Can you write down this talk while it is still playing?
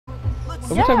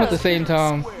Are we talking about the same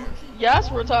Tom?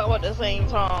 Yes, we're talking about the same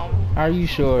Tom. Are you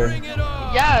sure?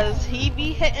 Yes, he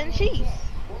be hitting Chief.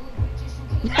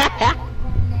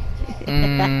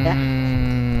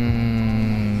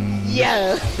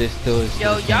 Yeah. This still is.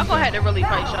 Yo, y'all gonna have to really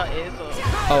fight y'all ass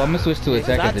off. Oh, I'm gonna switch to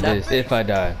attack after this if I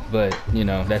die, but you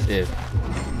know that's if.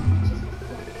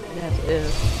 That's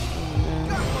if.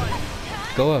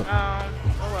 Go up. Oh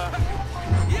well.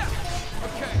 Yeah.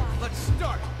 Okay, let's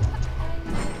start.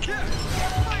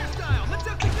 Fire style. Let's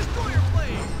have the destroyer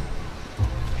plane.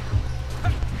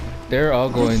 They're all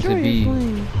going to be.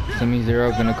 That means they're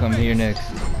all gonna come here next.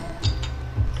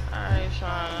 Alright,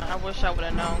 Sean. I wish I would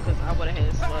have known because I would have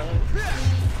had slug.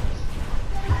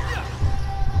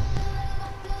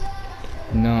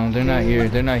 No, they're not here.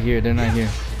 They're not here. They're not here.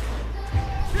 Fire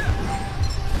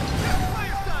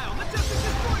style. Let's have the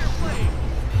destroyer plane.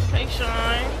 Hey,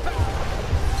 Sean.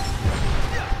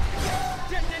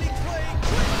 Detonating plane.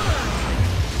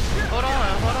 Hold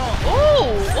on, hold on.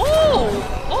 Ooh, ooh,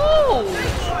 ooh.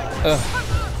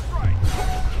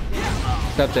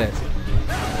 Stop that.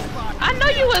 I know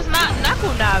you was not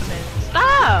knuckle diving.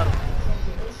 Stop.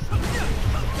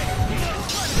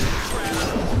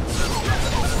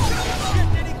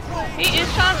 He is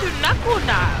trying to knuckle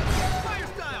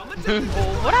dive. Or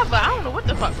whatever. I don't know what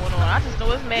the fuck going on. I just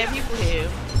know it's mad people here.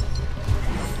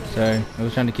 Sorry, I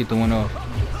was trying to keep the one off.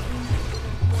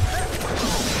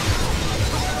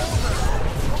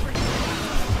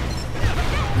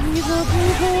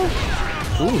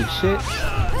 Ooh, shit.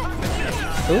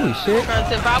 Ooh, shit.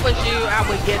 Because if I was you, I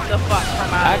would get the fuck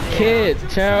from out I of there.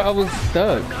 can't, child. I was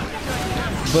stuck.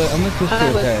 But I'm gonna switch to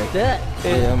attack.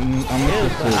 Yeah, I'm gonna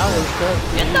switch to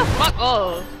attack. Get the fuck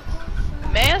off.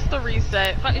 Master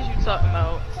reset. Fuck is you talking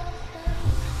about?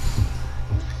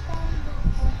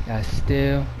 I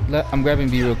still. Look, I'm grabbing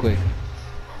B real quick.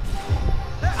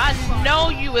 I know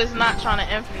you is not trying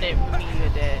to infinite with me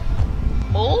with that.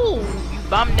 Ooh, you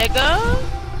bum nigga.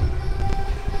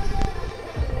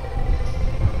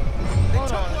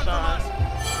 Hold on, Sean.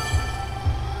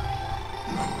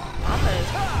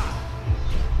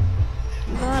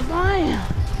 I'm Bye.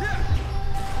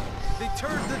 They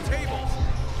turned the tables.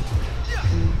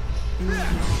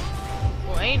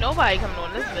 Well, ain't nobody coming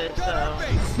on this bitch, so.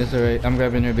 That's alright. I'm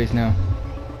grabbing their base now.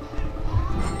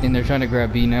 And they're trying to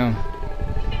grab B now.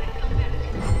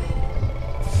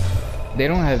 They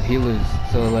don't have healers,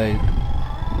 so like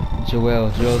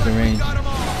Joel's in range.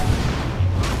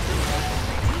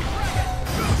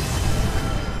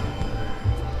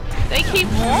 They keep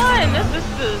on. This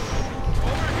is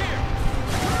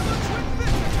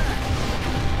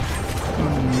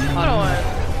Hold on.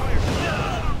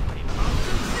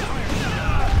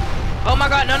 Oh my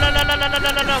god, no.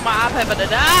 My iPad about to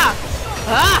die.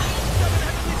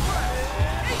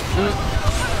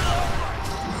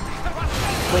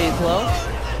 Wait, it's low?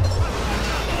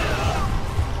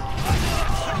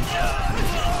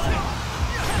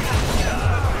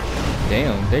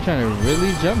 Damn, they're trying to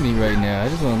really jump me right now. I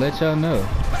just want to let y'all know.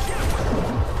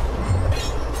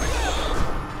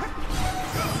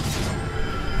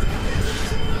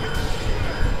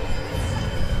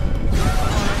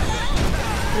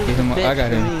 I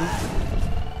got him.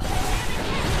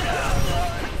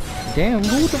 Damn,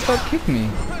 who the fuck kicked me?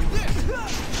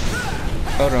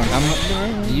 Hold on,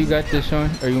 you got this, Sean?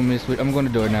 Or you want me to switch? I'm going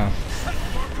to door now.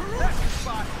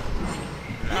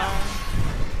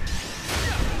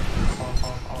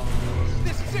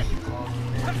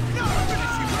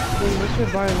 Wait, what's your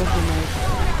bar looking like?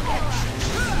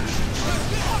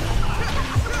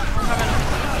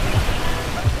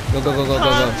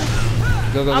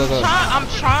 Go. I'm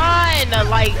trying to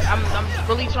like I'm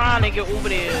really trying to get over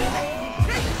there.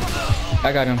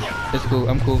 I got him. It's cool.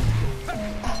 I'm cool.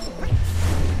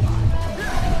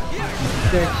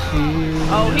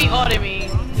 Oh, he ordered me.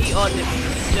 He ordered me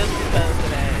just because of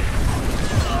that.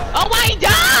 Oh my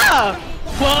god!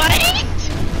 What?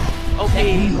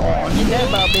 Okay. You know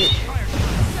about bitch.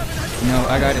 No,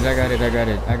 I got it.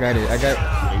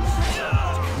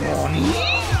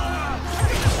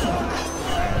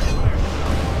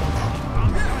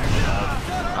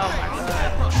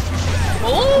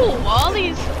 Oh, all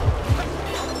these.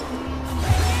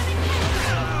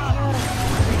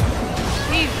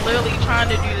 He's literally trying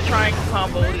to do the triangle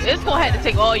combo. It's gonna have to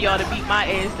take all y'all to beat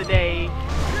my ass today.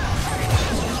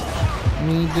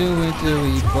 We do it till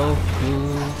we both do.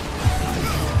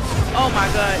 Oh my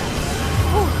god.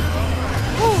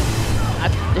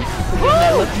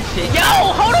 Yo,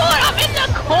 hold on, I'm in the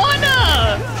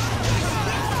corner.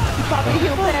 Popping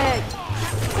heel back.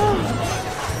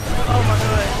 Oh my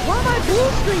god. Why am I blue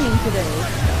screening today?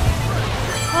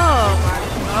 Oh my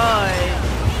god.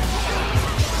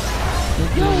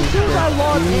 Yo, as soon as I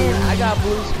logged in, I got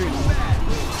blue screen.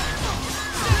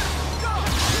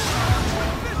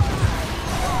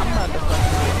 I'm not the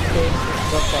fucking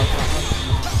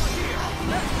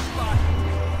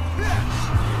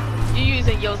You're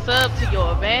using your sub to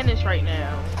your advantage right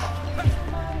now.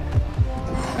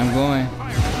 I'm going.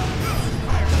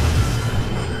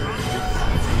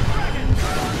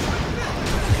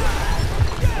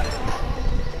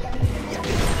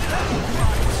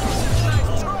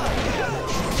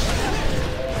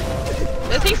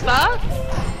 Is he stuck?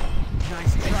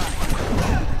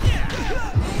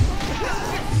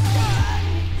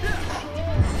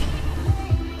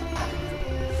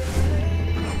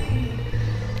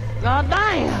 God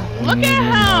damn! Look at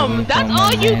him! That's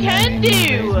all you can do!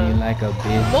 Raise me like a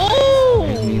bitch.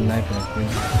 Raise me Move! like a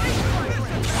bitch.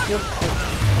 Yep,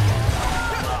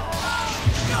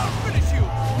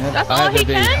 That's I all have he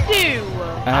their base. can do!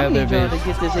 I have their I'm trying to base.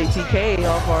 get this ATK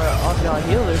off y'all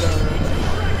healers.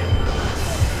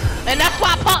 And that's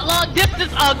why I fought long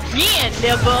distance again,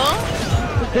 nigga!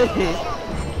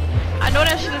 I know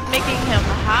that shit is making him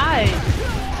hide.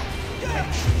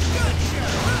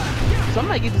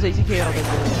 Somebody get this ATK off this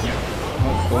bitch.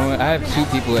 Oh, I have 2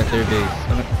 people at their base.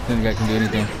 I don't think I can do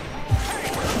anything.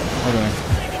 Hold on.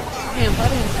 Damn, I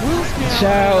didn't blue screen.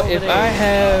 Child, if I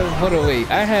have, hold on,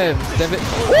 wait, I have 7.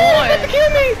 Boy. Ooh, kill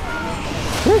me!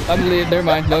 Ooh, I'm live. Never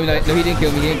mind. No, no, he didn't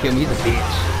kill me. He didn't kill me. He's a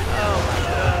bitch. Oh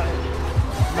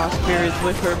My spirit's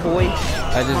with her, boy.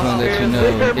 I just want to let you know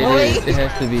it is. It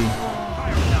has to be.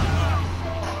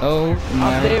 Oh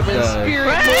my I'm there in god! spirit,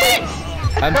 my boy.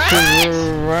 I'm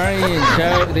trying,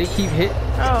 child. They keep hit.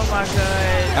 Oh my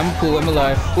god. I'm cool. I'm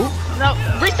alive. Ooh. No,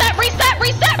 reset, reset,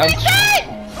 reset, I'm- reset!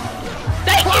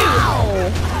 Thank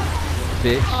you!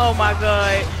 Bitch. Oh my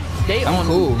god. They I'm on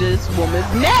cool. this woman's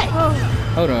neck. Hold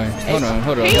on. Hold on.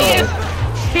 Hold on. He Hold is, on.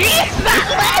 he is not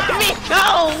letting me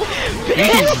go! You can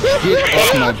get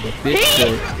off my bitch. So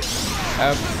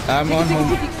I'm on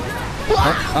home.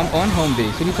 I'm on home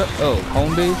base. What do you talk? Oh,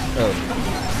 home base. Oh.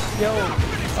 Yo.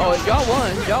 Oh, y'all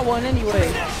won. Y'all won anyway.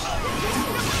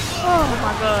 Oh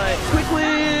my god. Quick,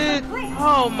 quick.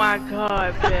 Oh my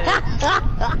god,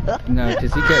 bitch. No,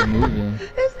 cause he kept moving.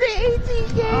 It's the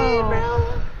ATK, Oh. bro.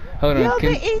 Hold on. Yo,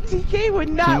 Can the ATK would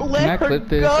not can let I her clip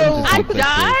this? go. I'm just I gonna clip this.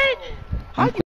 died? How you